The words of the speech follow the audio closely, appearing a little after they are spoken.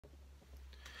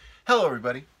Hello,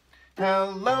 everybody.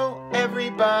 Hello,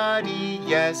 everybody.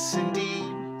 Yes,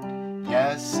 indeed.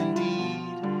 Yes,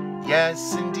 indeed.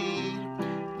 Yes, indeed.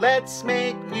 Let's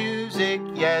make music.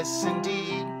 Yes,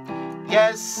 indeed.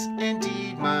 Yes,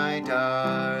 indeed, my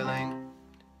darling.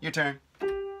 Your turn.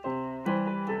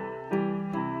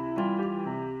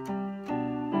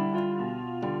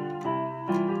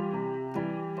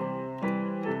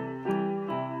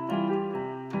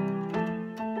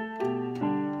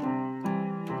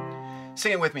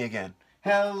 Sing it with me again.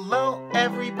 Hello,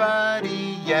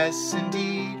 everybody. Yes,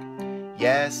 indeed.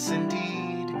 Yes,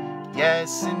 indeed.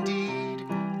 Yes, indeed.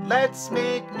 Let's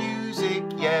make music.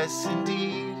 Yes,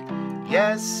 indeed.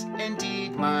 Yes,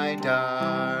 indeed, my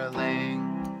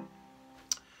darling.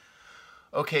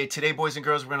 Okay, today, boys and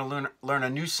girls, we're going to learn a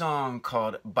new song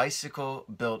called Bicycle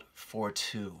Built for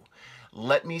Two.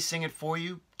 Let me sing it for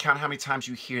you. Count how many times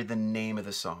you hear the name of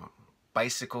the song.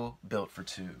 Bicycle Built for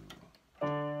Two.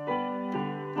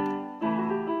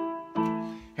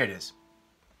 Here it is.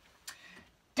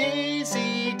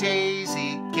 Daisy,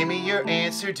 Daisy, give me your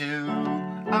answer due.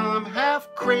 I'm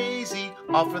half crazy,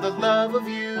 all for the love of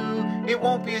you. It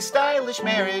won't be a stylish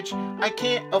marriage, I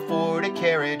can't afford a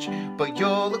carriage, but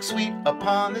you'll look sweet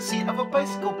upon the seat of a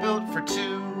bicycle built for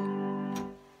two.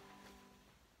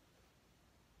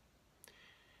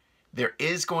 There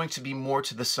is going to be more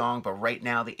to the song, but right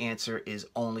now the answer is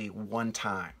only one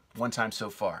time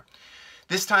so far.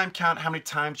 This time, count how many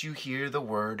times you hear the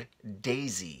word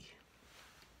daisy.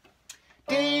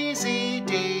 Daisy,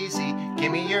 Daisy,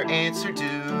 give me your answer due.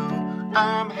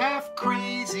 I'm half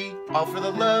crazy, all for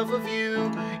the love of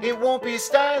you. It won't be a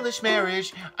stylish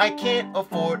marriage, I can't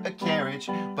afford a carriage,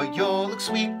 but you'll look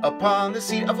sweet upon the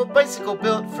seat of a bicycle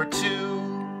built for two.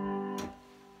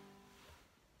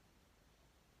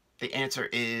 The answer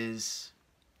is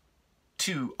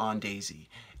 2 on Daisy.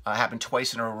 Happened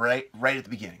twice in a row, right at the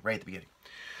beginning,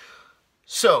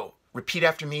 So, repeat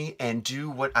after me and do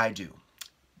what I do.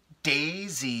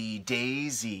 Daisy,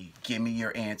 Daisy, give me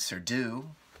your answer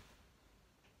due.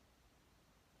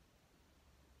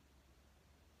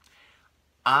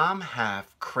 I'm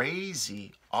half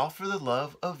crazy, all for the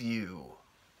love of you.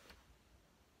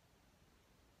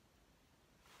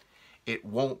 It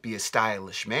won't be a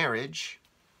stylish marriage.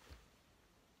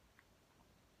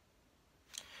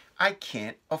 I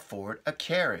can't afford a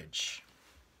carriage,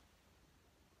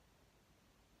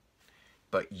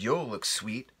 but you'll look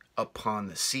sweet upon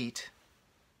the seat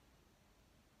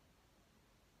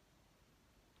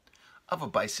of a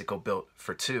bicycle built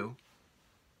for two.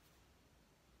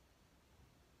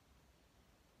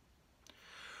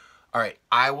 All right,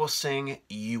 I will sing,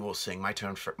 you will sing. My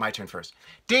turn first.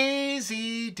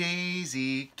 Daisy,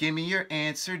 Daisy, give me your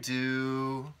answer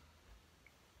due.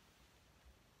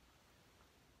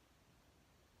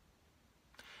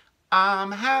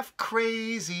 I'm half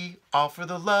crazy, all for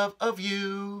the love of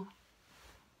you.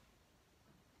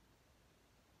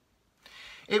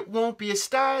 It won't be a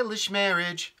stylish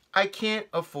marriage, I can't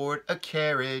afford a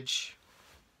carriage,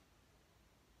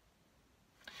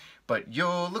 but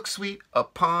you'll look sweet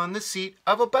upon the seat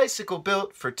of a bicycle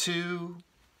built for two.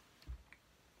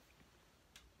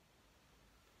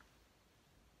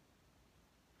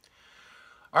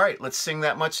 All right, let's sing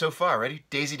that much so far. Ready?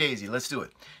 Daisy, Daisy, let's do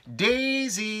it.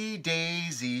 Daisy,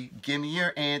 Daisy, give me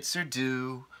your answer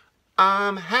due.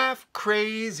 I'm half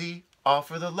crazy, all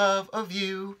for the love of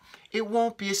you. It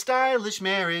won't be a stylish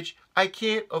marriage, I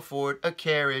can't afford a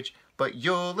carriage, but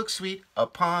you'll look sweet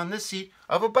upon the seat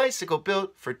of a bicycle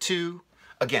built for two.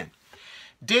 Again.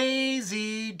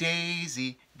 Daisy,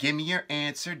 Daisy, give me your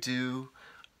answer due.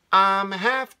 I'm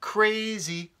half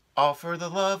crazy, all for the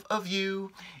love of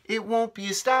you. It won't be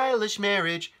a stylish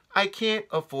marriage, I can't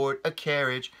afford a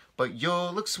carriage, but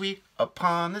you'll look sweet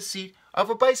upon the seat of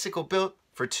a bicycle built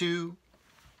for two.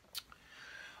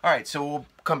 All right, so we'll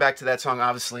come back to that song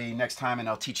obviously next time and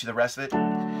I'll teach you the rest of it.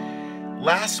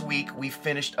 Last week we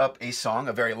finished up a song,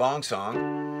 a very long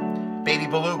song, Baby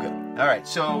Beluga. All right,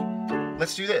 so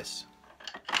let's do this.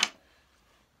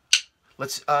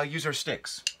 Let's use our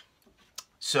sticks.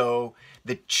 So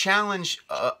the challenge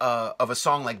of a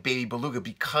song like Baby Beluga,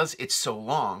 because it's so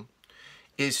long,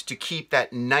 is to keep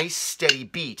that nice steady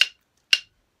beat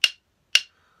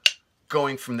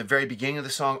going from the very beginning of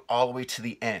the song all the way to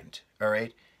the end, all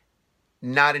right?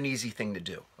 Not an easy thing to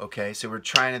do, okay? So we're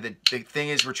trying to, the thing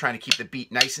is we're trying to keep the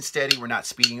beat nice and steady. We're not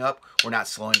speeding up. We're not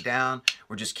slowing down.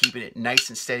 We're just keeping it nice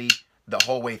and steady the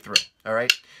whole way through, all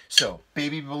right? So,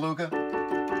 Baby Beluga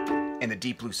in the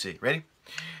deep blue sea. Ready?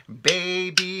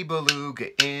 Baby beluga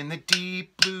in the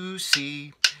deep blue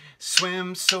sea,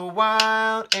 swim so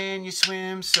wild and you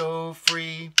swim so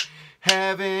free,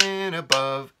 heaven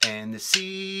above and and the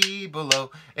sea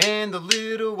below, and the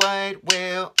little white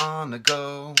whale on the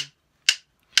go.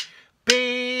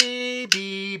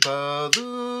 Baby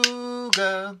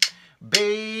beluga,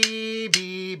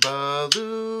 baby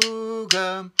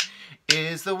beluga,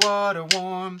 is the water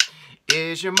warm?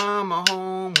 Is your mama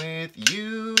home with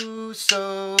you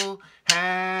so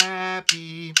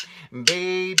happy?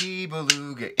 Baby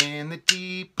beluga in the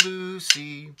deep blue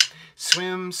sea,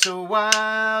 swim so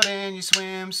wild and you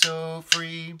swim so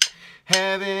free.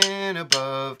 Heaven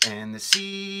above and the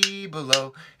sea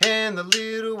below, and the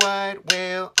little white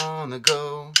whale on the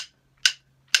go.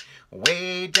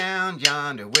 Way down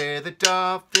yonder where the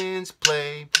dolphins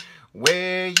play,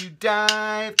 where you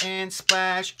dive and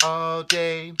splash all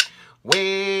day.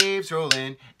 Waves roll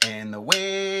in and the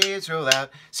waves roll out,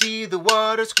 see the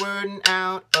water squirting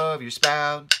out of your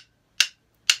spout.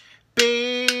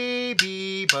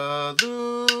 Baby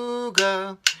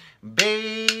beluga,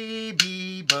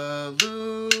 baby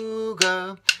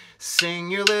beluga,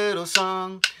 sing your little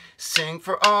song, sing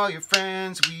for all your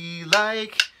friends. We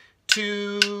like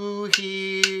to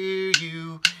hear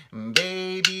you.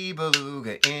 Baby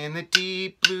beluga in the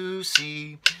deep blue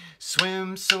sea,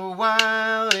 swim so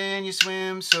wild and you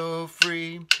swim so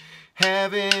free.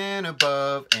 Heaven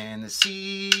above and the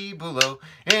sea below,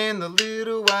 and the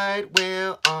little white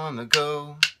whale on the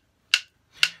go.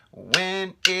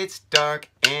 When it's dark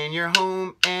and you're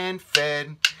home and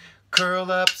fed, curl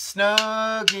up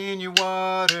snug in your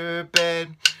water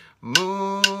bed.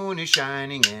 Moon is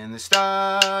shining and the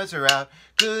stars are out.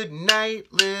 Good night,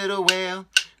 little whale,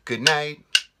 good night.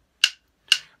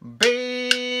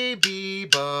 Baby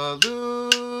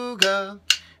beluga,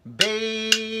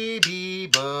 baby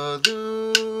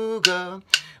beluga,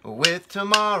 with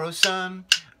tomorrow's sun,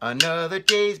 another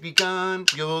day's begun.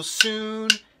 You'll soon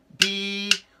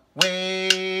be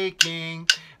waking.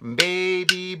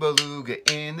 Baby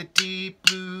beluga in the deep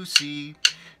blue sea,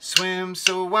 swim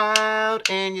so wild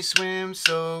and you swim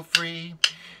so free.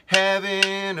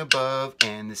 Heaven above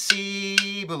and the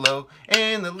sea below,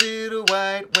 and the little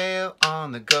white whale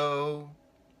on the go.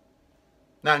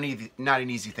 Not an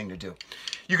easy thing to do.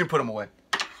 You can put them away.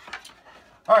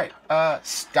 All right,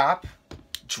 stop,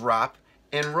 drop,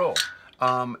 and roll.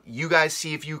 You guys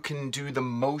see if you can do the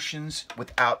motions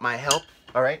without my help.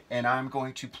 All right, and I'm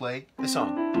going to play the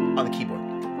song on the keyboard.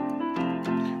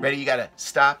 Ready? You gotta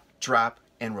stop, drop,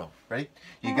 and roll. Ready?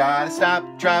 You gotta stop,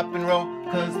 drop, and roll,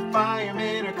 cause the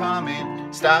firemen are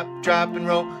coming. Stop, drop, and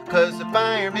roll, cause the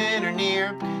firemen are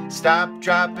near. Stop,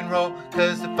 drop, and roll,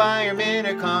 cause the firemen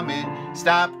are coming.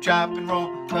 Stop, drop, and roll,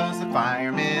 cause the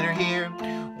firemen are here.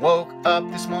 Woke up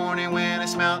this morning when I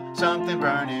smelled something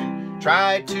burning.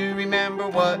 Tried to remember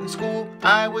what in school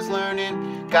I was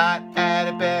learning. Got out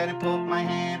of bed and put my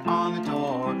hand on the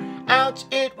door. Ouch,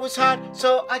 it was hot,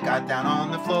 so I got down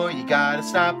on the floor. You gotta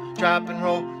stop, drop, and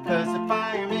roll, cause the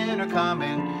firemen are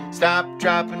coming. Stop,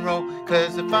 drop, and roll,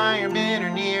 cause the firemen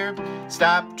are near.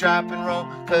 Stop, drop, and roll,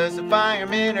 cause the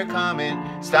firemen are coming.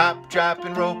 Stop, drop,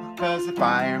 and roll, cause the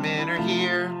firemen are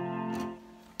here.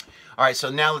 All right, so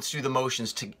now let's do the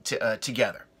motions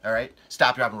together. All right,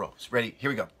 stop, drop, and roll. Ready? Here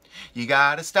we go. You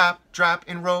gotta stop, drop,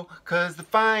 and roll, cause the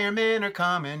firemen are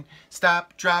coming.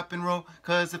 Stop, drop, and roll,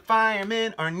 cause the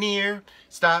firemen are near.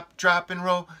 Stop, drop, and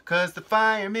roll, cause the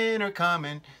firemen are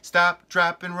coming. Stop,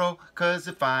 drop, and roll, cause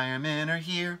the firemen are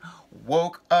here.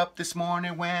 Woke up this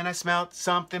morning when I smelt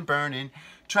something burning.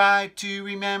 Tried to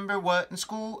remember what in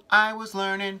school I was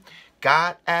learning.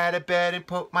 Got out of bed and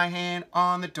put my hand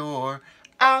on the door.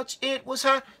 Ouch, it was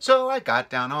hot, so I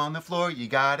got down on the floor. You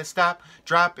gotta stop,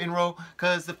 drop, and roll,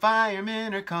 cause the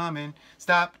firemen are coming.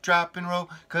 Stop, drop, and roll,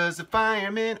 cause the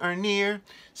firemen are near.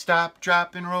 Stop,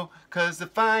 drop, and roll, cause the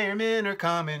firemen are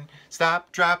coming.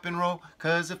 Stop, drop, and roll,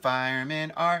 cause the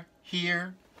firemen are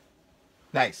here.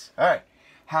 Nice. All right.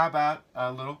 How about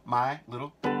a little My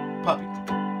Little Puppy?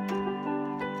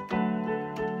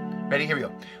 Ready? Here we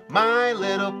go. My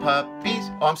little puppies.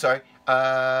 Oh, I'm sorry.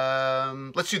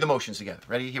 Let's do the motions together.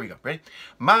 Ready? Here we go. Ready?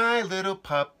 My little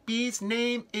puppy's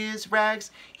name is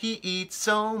Rags. He eats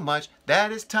so much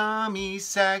that his tummy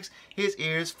sags. His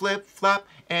ears flip-flop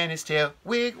and his tail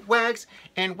wig-wags.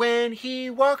 And when he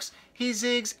walks, he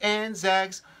zigs and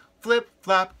zags.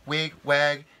 Flip-flop,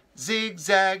 wig-wag,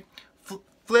 zig-zag.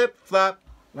 Flip-flop,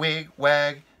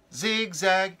 wig-wag,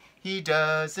 zig-zag. He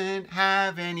doesn't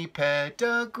have any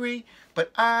pedigree,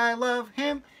 but I love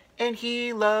him and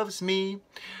he loves me.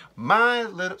 My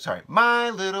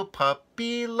little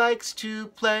puppy likes to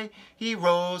play. He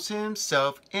rolls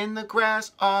himself in the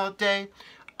grass all day.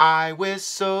 I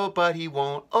whistle, but he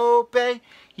won't obey.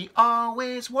 He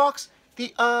always walks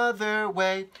the other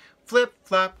way.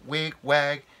 Flip-flop,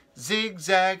 wig-wag,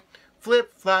 zig-zag.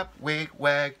 flip, flop, wig,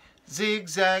 wag,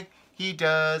 zigzag. He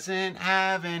doesn't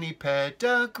have any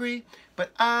pedigree,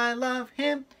 but I love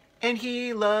him and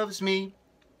he loves me.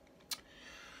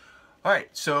 All right,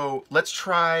 so let's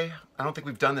try, I don't think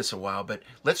we've done this in a while, but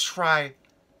let's try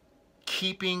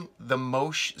keeping the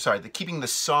keeping the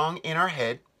song in our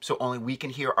head so only we can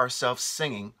hear ourselves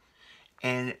singing,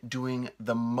 and doing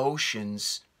the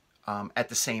motions at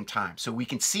the same time. So we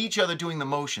can see each other doing the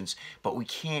motions, but we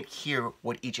can't hear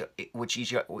which each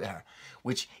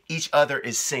other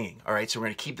is singing. All right, so we're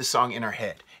gonna keep the song in our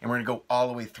head and we're gonna go all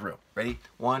the way through. Ready?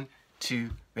 1, 2,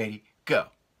 ready, go.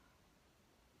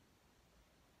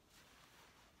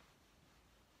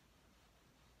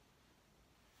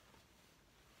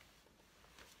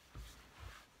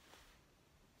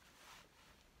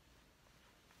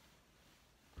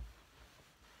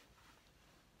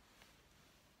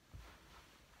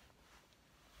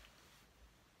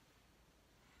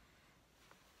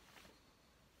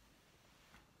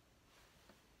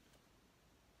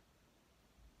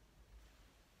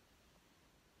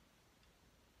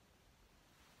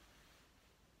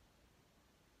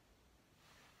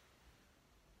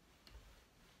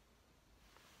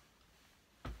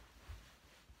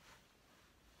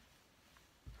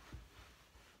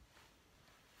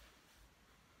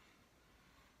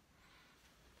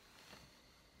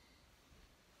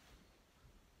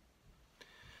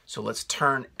 So let's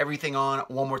turn everything on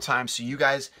one more time so you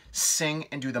guys sing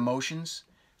and do the motions.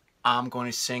 I'm going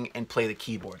to sing and play the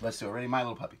keyboard. Let's do it. Ready? My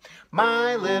little puppy.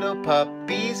 My little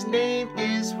puppy's name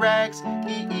is Rags.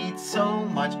 He eats so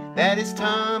much that his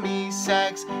tummy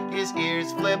sags. His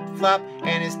ears flip-flop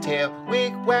and his tail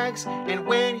wig-wags. And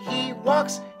when he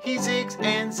walks, he zigs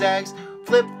and zags.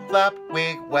 Flip-flop,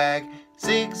 wig-wag,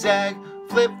 zigzag.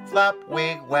 Flip-flop,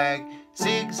 wig-wag,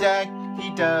 zigzag. He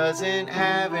doesn't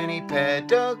have any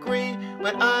pedigree,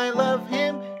 but I love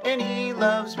him and he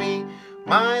loves me.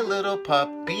 My little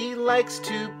puppy likes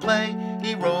to play.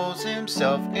 He rolls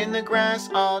himself in the grass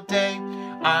all day.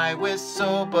 I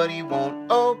whistle, but he won't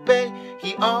obey.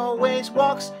 He always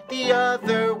walks the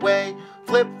other way.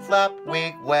 Flip-flop,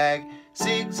 wig-wag,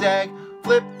 zigzag.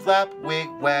 Flip-flop,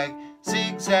 wig-wag,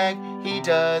 zigzag. He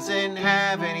doesn't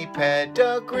have any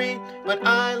pedigree, but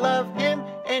I love him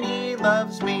and he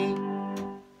loves me.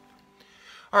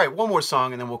 All right, one more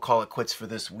song and then we'll call it quits for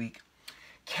this week.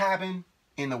 Cabin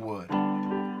in the Wood.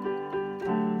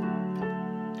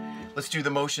 Let's do the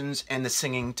motions and the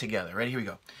singing together. Ready? Here we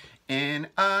go. In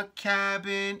a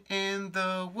cabin in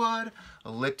the wood,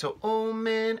 a little old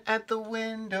man at the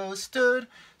window stood,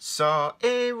 saw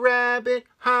a rabbit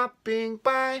hopping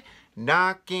by,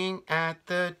 knocking at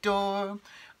the door.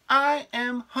 I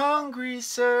am hungry,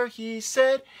 sir, he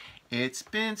said. It's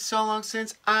been so long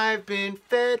since I've been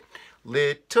fed.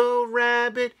 Little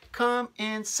rabbit, come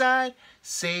inside,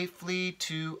 safely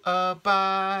to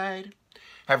abide.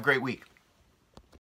 Have a great week.